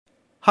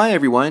Hi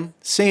everyone,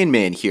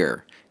 Sandman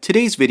here.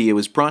 Today's video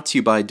is brought to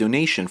you by a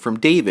donation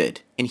from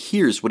David, and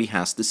here's what he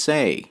has to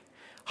say.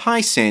 Hi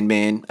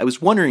Sandman, I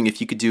was wondering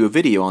if you could do a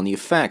video on the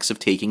effects of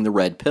taking the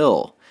red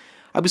pill.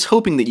 I was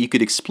hoping that you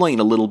could explain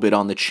a little bit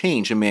on the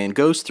change a man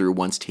goes through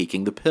once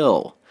taking the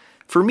pill.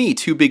 For me,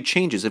 two big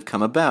changes have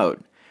come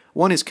about.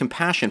 One is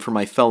compassion for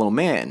my fellow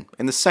man,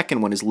 and the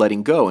second one is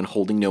letting go and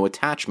holding no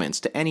attachments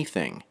to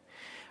anything.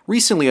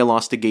 Recently, I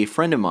lost a gay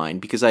friend of mine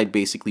because I had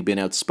basically been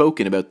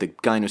outspoken about the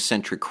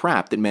gynocentric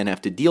crap that men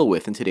have to deal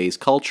with in today's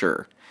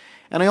culture.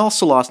 And I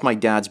also lost my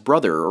dad's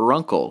brother or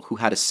uncle who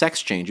had a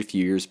sex change a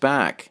few years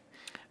back.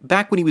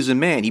 Back when he was a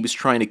man, he was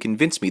trying to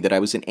convince me that I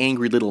was an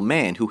angry little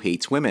man who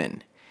hates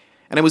women.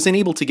 And I was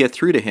unable to get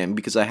through to him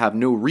because I have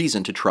no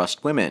reason to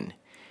trust women.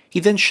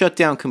 He then shut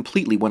down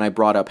completely when I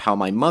brought up how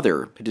my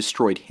mother had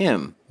destroyed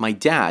him, my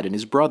dad, and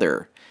his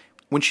brother.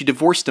 When she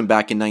divorced him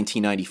back in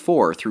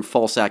 1994 through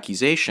false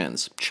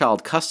accusations,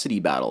 child custody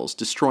battles,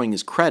 destroying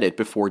his credit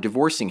before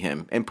divorcing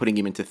him, and putting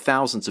him into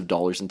thousands of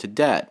dollars into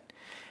debt.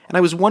 And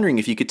I was wondering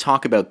if you could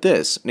talk about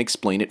this and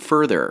explain it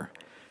further.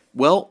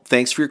 Well,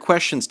 thanks for your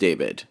questions,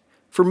 David.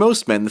 For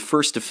most men, the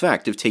first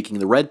effect of taking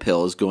the red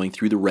pill is going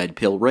through the red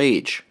pill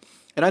rage.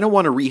 And I don't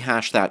want to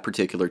rehash that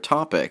particular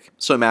topic,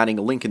 so I'm adding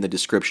a link in the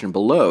description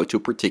below to a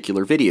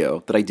particular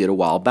video that I did a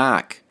while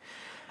back.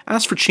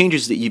 As for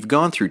changes that you've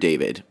gone through,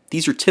 David,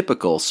 these are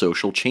typical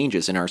social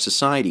changes in our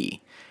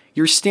society.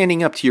 You're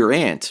standing up to your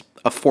aunt,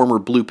 a former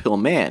blue pill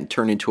man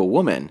turned into a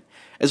woman,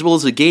 as well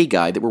as a gay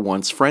guy that were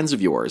once friends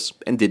of yours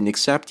and didn't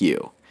accept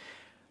you.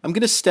 I'm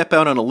going to step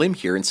out on a limb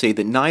here and say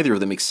that neither of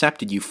them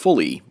accepted you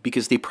fully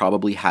because they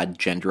probably had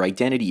gender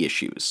identity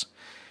issues.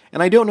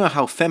 And I don't know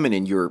how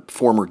feminine your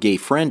former gay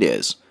friend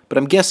is, but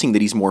I'm guessing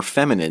that he's more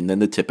feminine than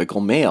the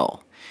typical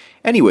male.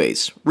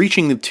 Anyways,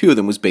 reaching the two of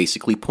them was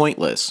basically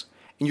pointless.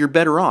 And you're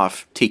better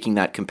off taking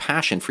that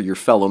compassion for your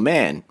fellow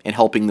man and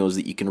helping those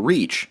that you can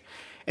reach,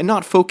 and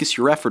not focus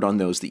your effort on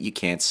those that you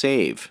can't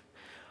save.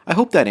 I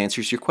hope that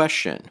answers your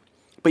question.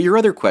 But your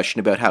other question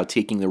about how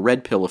taking the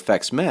red pill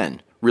affects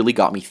men really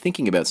got me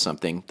thinking about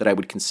something that I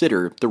would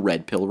consider the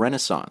red pill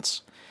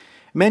renaissance.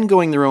 Men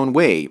going their own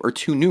way are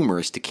too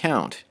numerous to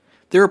count.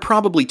 There are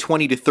probably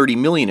 20 to 30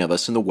 million of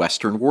us in the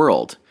Western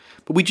world.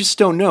 But we just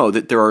don't know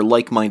that there are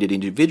like-minded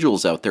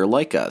individuals out there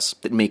like us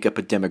that make up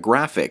a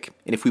demographic,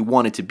 and if we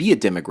wanted to be a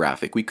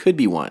demographic, we could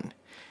be one.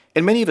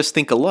 And many of us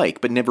think alike,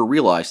 but never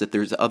realize that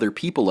there's other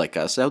people like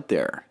us out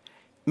there.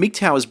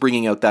 MGTOW is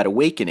bringing out that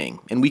awakening,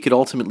 and we could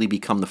ultimately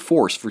become the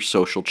force for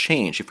social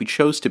change if we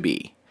chose to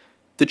be.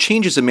 The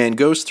changes a man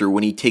goes through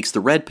when he takes the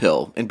red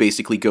pill and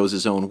basically goes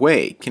his own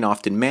way can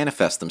often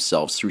manifest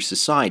themselves through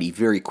society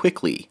very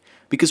quickly,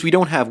 because we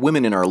don't have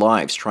women in our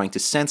lives trying to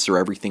censor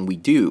everything we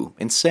do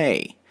and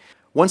say.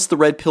 Once the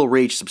red pill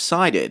rage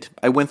subsided,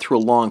 I went through a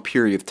long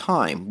period of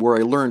time where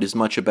I learned as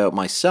much about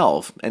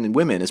myself and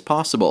women as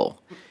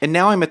possible. And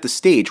now I'm at the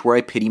stage where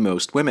I pity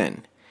most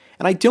women.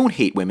 And I don't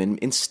hate women,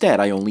 instead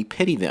I only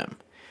pity them.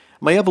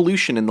 My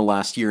evolution in the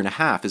last year and a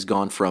half has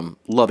gone from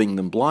loving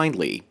them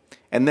blindly,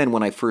 and then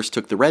when I first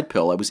took the red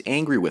pill I was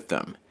angry with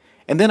them,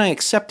 and then I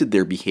accepted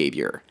their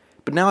behavior,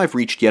 but now I've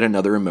reached yet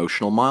another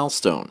emotional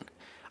milestone.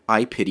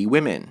 I pity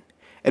women.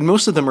 And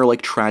most of them are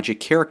like tragic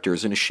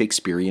characters in a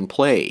Shakespearean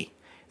play.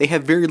 They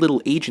have very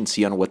little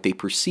agency on what they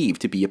perceive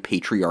to be a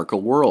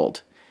patriarchal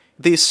world.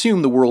 They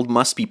assume the world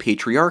must be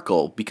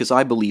patriarchal because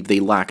I believe they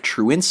lack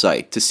true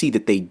insight to see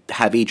that they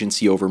have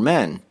agency over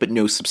men, but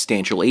no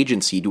substantial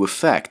agency to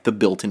affect the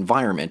built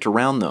environment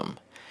around them.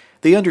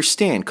 They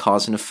understand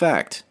cause and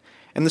effect,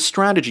 and the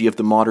strategy of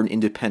the modern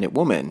independent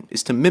woman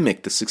is to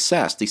mimic the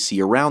success they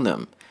see around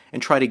them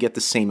and try to get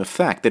the same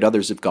effect that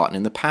others have gotten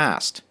in the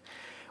past.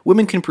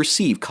 Women can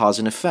perceive cause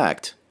and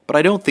effect, but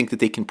I don't think that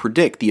they can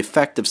predict the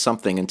effect of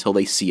something until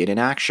they see it in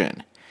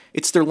action.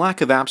 It's their lack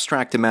of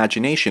abstract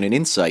imagination and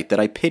insight that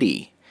I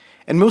pity,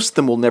 and most of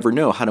them will never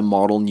know how to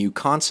model new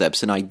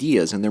concepts and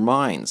ideas in their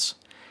minds.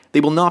 They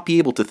will not be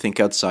able to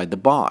think outside the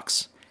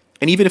box.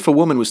 And even if a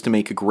woman was to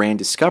make a grand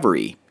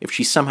discovery, if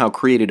she somehow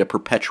created a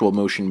perpetual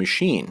motion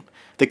machine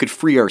that could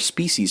free our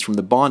species from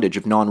the bondage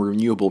of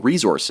non-renewable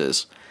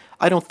resources,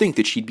 I don't think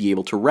that she'd be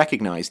able to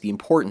recognize the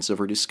importance of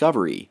her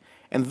discovery,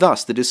 and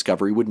thus the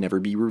discovery would never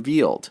be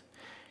revealed.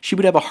 She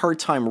would have a hard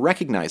time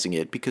recognizing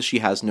it because she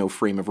has no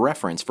frame of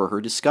reference for her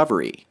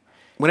discovery.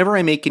 Whenever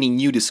I make any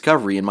new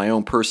discovery in my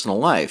own personal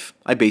life,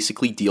 I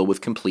basically deal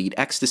with complete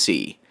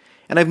ecstasy.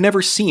 And I've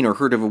never seen or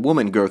heard of a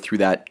woman go through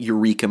that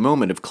eureka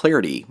moment of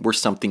clarity where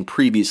something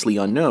previously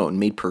unknown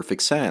made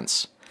perfect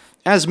sense.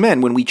 As men,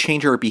 when we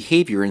change our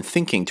behavior and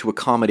thinking to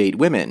accommodate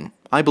women,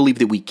 I believe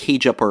that we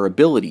cage up our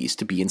abilities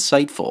to be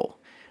insightful.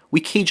 We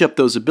cage up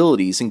those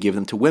abilities and give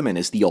them to women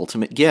as the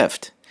ultimate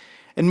gift.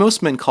 And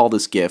most men call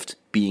this gift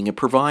being a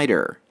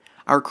provider.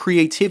 Our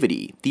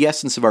creativity, the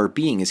essence of our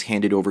being, is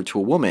handed over to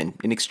a woman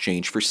in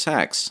exchange for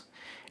sex.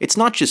 It's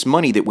not just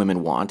money that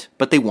women want,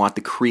 but they want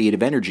the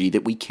creative energy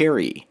that we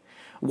carry.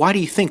 Why do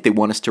you think they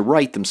want us to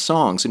write them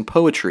songs and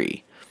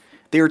poetry?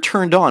 They are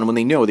turned on when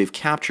they know they've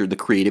captured the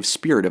creative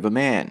spirit of a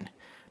man.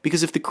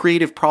 Because if the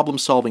creative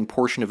problem-solving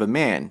portion of a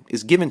man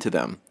is given to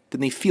them,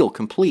 then they feel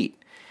complete.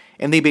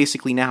 And they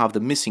basically now have the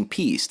missing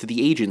piece to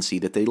the agency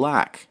that they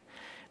lack.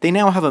 They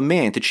now have a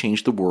man to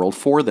change the world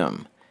for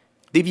them.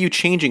 They view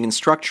changing and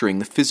structuring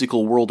the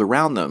physical world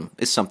around them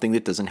as something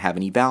that doesn't have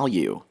any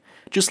value.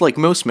 Just like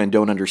most men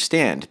don't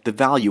understand the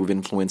value of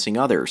influencing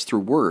others through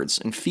words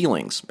and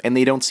feelings, and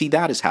they don't see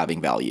that as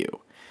having value.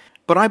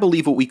 But I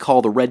believe what we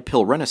call the red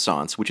pill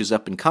renaissance, which is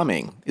up and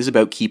coming, is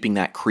about keeping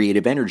that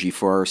creative energy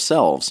for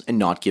ourselves and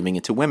not giving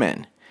it to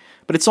women.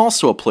 But it's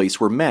also a place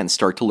where men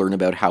start to learn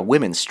about how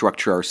women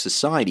structure our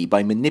society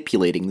by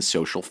manipulating the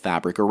social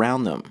fabric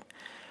around them.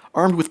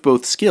 Armed with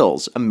both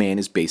skills, a man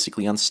is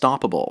basically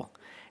unstoppable.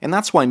 And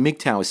that's why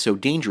MGTOW is so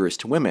dangerous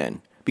to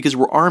women, because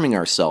we're arming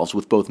ourselves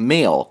with both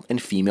male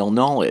and female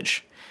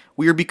knowledge.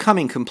 We are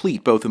becoming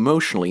complete both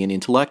emotionally and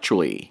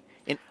intellectually.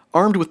 And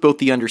armed with both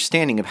the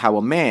understanding of how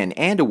a man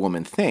and a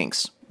woman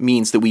thinks,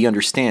 means that we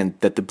understand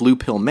that the blue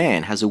pill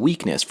man has a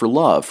weakness for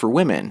love for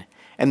women,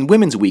 and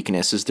women's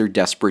weakness is their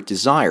desperate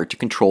desire to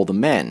control the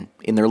men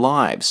in their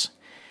lives.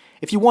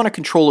 If you want to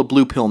control a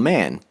blue pill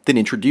man, then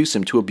introduce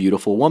him to a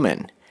beautiful woman.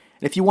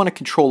 And if you want to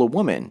control a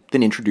woman,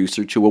 then introduce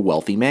her to a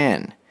wealthy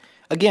man.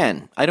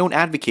 Again, I don't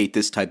advocate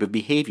this type of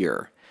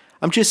behavior.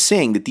 I'm just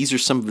saying that these are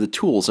some of the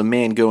tools a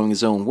man going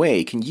his own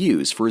way can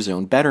use for his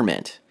own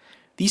betterment.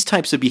 These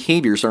types of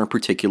behaviors aren't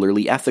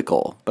particularly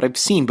ethical, but I've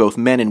seen both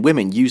men and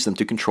women use them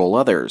to control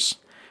others.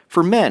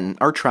 For men,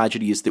 our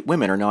tragedy is that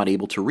women are not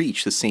able to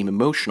reach the same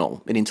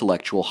emotional and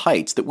intellectual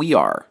heights that we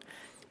are,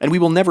 and we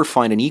will never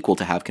find an equal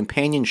to have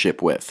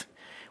companionship with.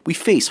 We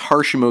face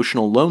harsh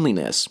emotional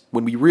loneliness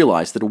when we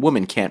realize that a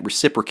woman can't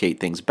reciprocate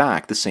things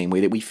back the same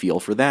way that we feel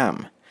for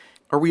them.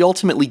 Are we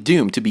ultimately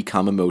doomed to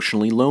become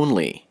emotionally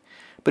lonely?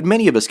 But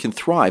many of us can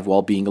thrive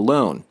while being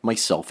alone,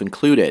 myself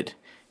included.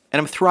 And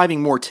I'm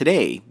thriving more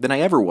today than I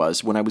ever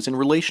was when I was in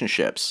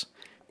relationships.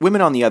 Women,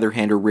 on the other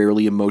hand, are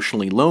rarely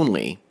emotionally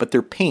lonely, but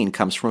their pain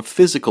comes from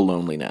physical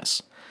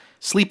loneliness.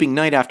 Sleeping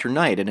night after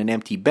night in an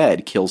empty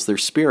bed kills their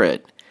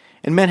spirit.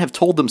 And men have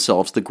told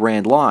themselves the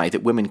grand lie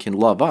that women can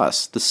love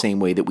us the same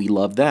way that we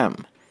love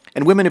them.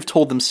 And women have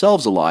told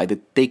themselves a lie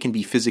that they can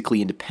be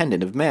physically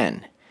independent of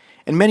men.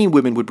 And many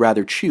women would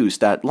rather choose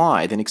that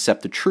lie than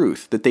accept the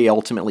truth that they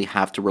ultimately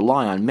have to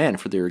rely on men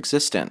for their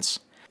existence.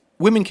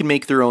 Women can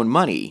make their own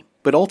money,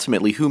 but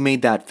ultimately who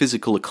made that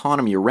physical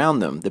economy around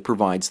them that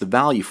provides the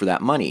value for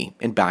that money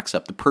and backs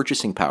up the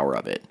purchasing power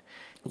of it?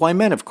 Why,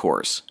 men, of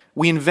course.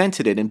 We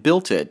invented it and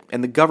built it,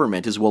 and the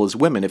government as well as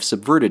women have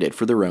subverted it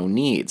for their own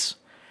needs.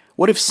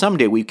 What if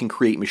someday we can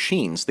create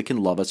machines that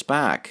can love us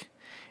back?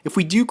 If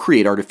we do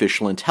create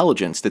artificial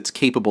intelligence that's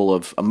capable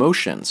of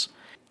emotions,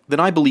 then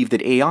I believe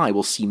that AI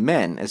will see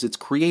men as its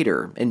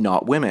creator and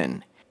not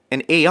women.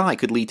 And AI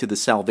could lead to the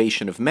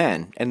salvation of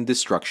men and the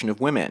destruction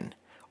of women.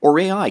 Or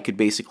AI could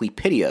basically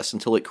pity us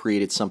until it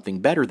created something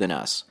better than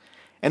us,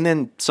 and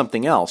then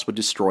something else would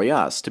destroy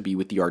us to be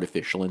with the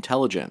artificial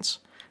intelligence.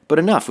 But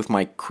enough with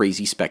my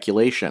crazy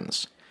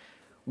speculations.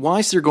 Why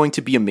is there going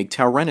to be a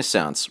MGTOW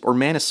renaissance or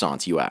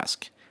manissance, you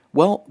ask?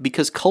 Well,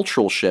 because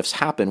cultural shifts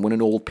happen when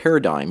an old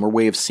paradigm or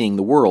way of seeing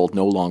the world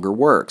no longer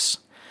works.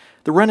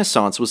 The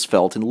Renaissance was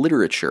felt in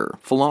literature,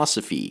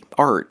 philosophy,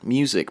 art,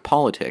 music,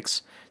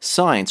 politics,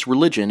 science,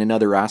 religion, and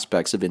other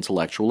aspects of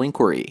intellectual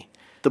inquiry.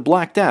 The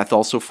Black Death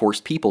also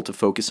forced people to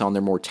focus on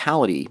their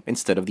mortality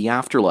instead of the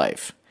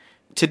afterlife.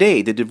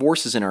 Today, the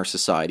divorces in our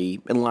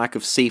society and lack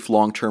of safe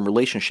long-term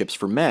relationships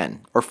for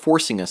men are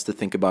forcing us to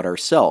think about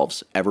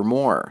ourselves ever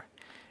more.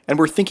 And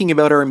we're thinking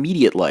about our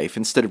immediate life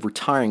instead of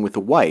retiring with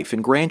a wife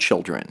and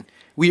grandchildren.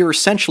 We are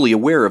essentially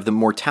aware of the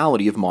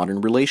mortality of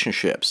modern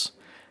relationships.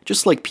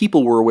 Just like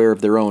people were aware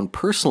of their own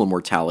personal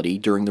mortality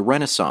during the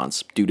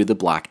Renaissance due to the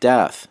Black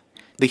Death.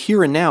 The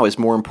here and now is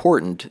more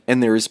important,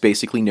 and there is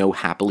basically no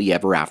happily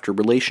ever after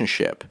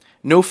relationship.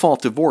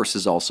 No-fault divorce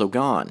is also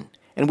gone,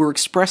 and we're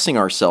expressing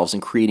ourselves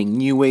and creating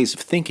new ways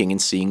of thinking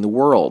and seeing the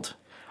world.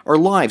 Our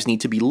lives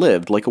need to be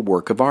lived like a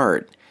work of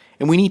art,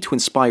 and we need to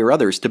inspire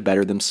others to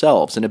better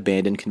themselves and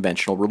abandon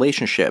conventional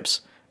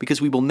relationships,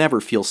 because we will never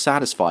feel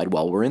satisfied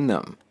while we're in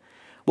them.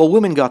 While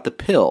women got the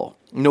pill,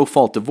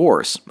 no-fault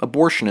divorce,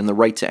 abortion, and the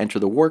right to enter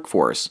the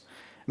workforce,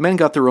 men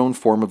got their own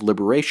form of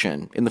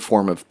liberation in the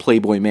form of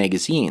Playboy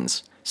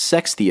magazines,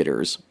 sex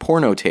theaters,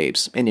 porno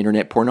tapes, and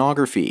internet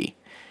pornography.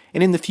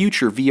 And in the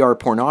future, VR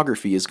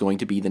pornography is going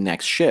to be the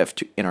next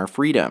shift in our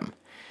freedom.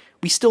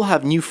 We still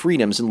have new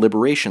freedoms and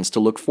liberations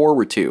to look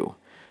forward to.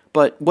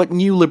 But what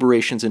new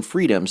liberations and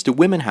freedoms do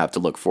women have to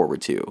look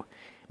forward to?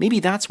 Maybe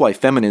that's why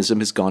feminism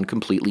has gone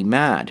completely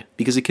mad,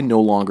 because it can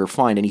no longer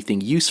find anything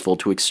useful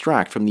to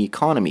extract from the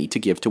economy to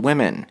give to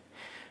women.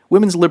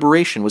 Women's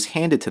liberation was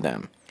handed to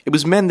them. It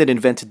was men that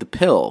invented the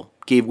pill,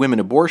 gave women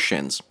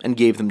abortions, and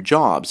gave them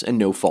jobs and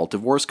no-fault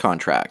divorce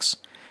contracts.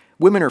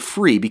 Women are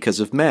free because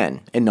of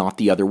men, and not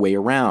the other way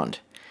around.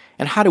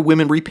 And how do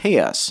women repay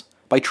us?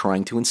 By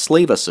trying to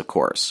enslave us, of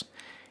course.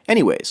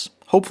 Anyways,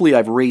 hopefully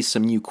I've raised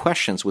some new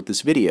questions with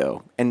this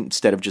video,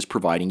 instead of just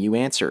providing you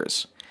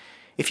answers.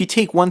 If you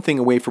take one thing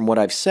away from what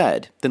I've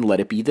said, then let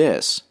it be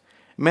this.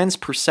 Men's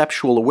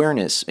perceptual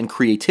awareness and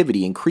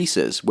creativity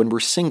increases when we're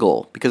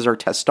single because our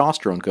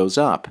testosterone goes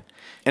up.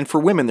 And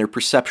for women, their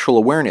perceptual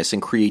awareness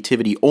and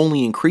creativity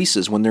only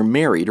increases when they're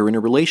married or in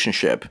a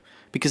relationship,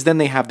 because then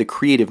they have the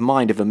creative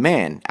mind of a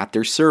man at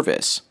their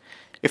service.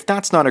 If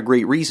that's not a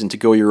great reason to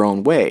go your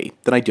own way,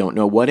 then I don't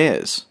know what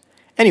is.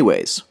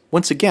 Anyways,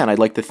 once again, I'd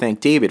like to thank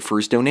David for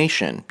his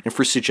donation and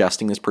for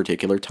suggesting this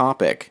particular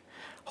topic.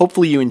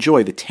 Hopefully you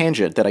enjoy the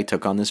tangent that I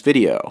took on this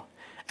video.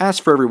 As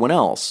for everyone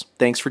else,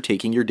 thanks for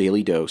taking your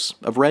daily dose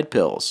of red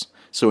pills.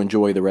 So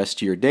enjoy the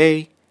rest of your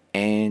day,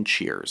 and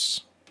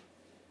cheers.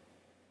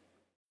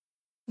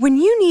 When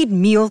you need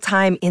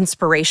mealtime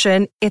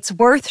inspiration, it's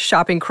worth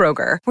shopping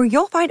Kroger, where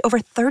you'll find over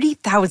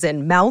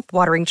 30,000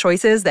 mouth-watering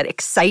choices that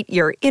excite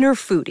your inner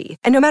foodie.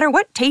 And no matter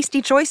what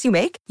tasty choice you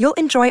make, you'll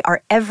enjoy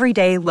our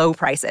everyday low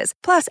prices,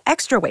 plus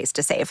extra ways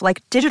to save,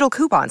 like digital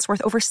coupons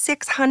worth over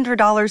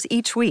 $600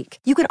 each week.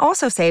 You can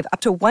also save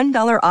up to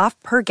 $1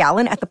 off per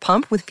gallon at the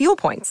pump with fuel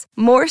points.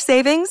 More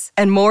savings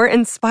and more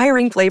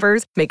inspiring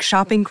flavors make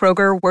shopping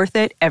Kroger worth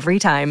it every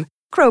time.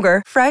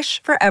 Kroger,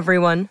 fresh for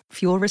everyone.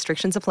 Fuel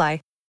restrictions apply.